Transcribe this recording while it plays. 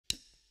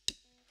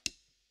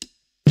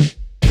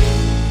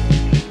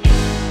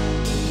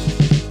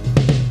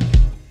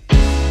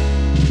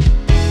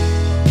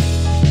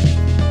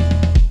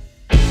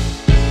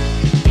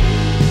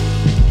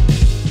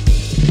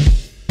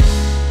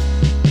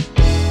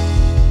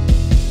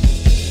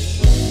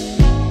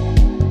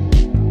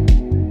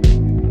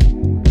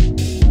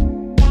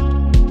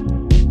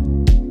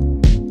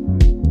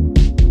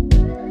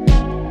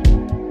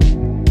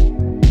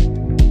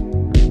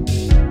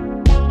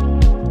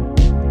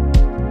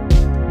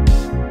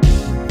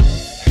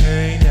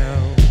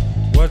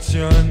what's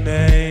your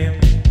name?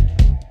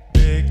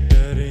 Big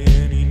Daddy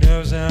and he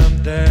knows I'm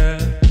there.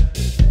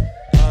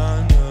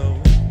 I know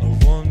I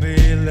won't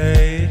be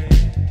late.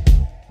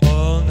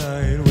 All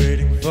night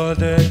waiting for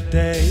the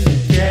day.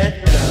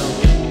 Get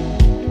down.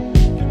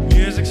 The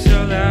music's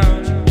so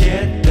loud. You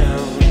get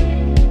down.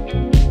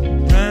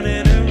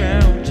 Running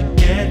around. You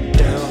get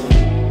down.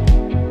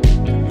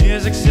 The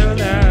music's so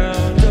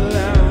loud. So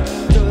loud.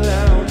 So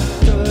loud.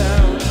 So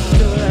loud.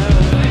 So loud.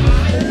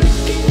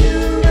 Look in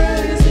your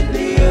eyes in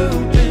the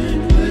open.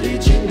 What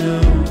did you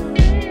know?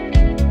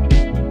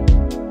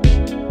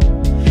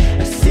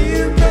 I see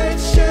your bright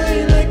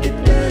shine like a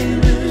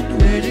diamond.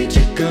 Where did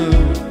you go?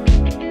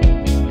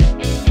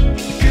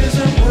 Cause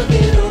I'm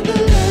walking on the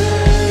line.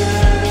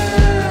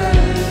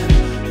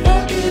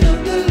 Walking on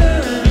the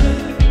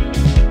line.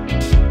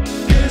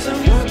 Cause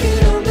I'm walking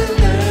on the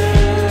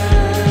line.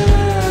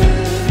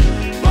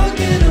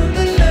 Walking on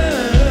the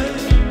line.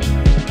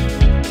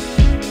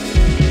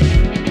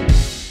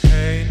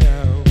 Hey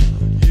now,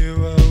 you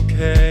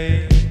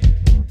okay?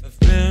 I've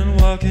been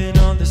walking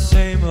on the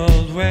same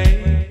old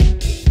way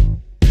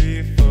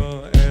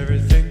before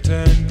everything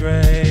turned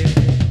gray.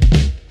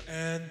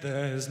 And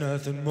there's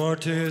nothing more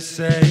to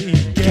say.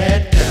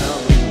 Get down.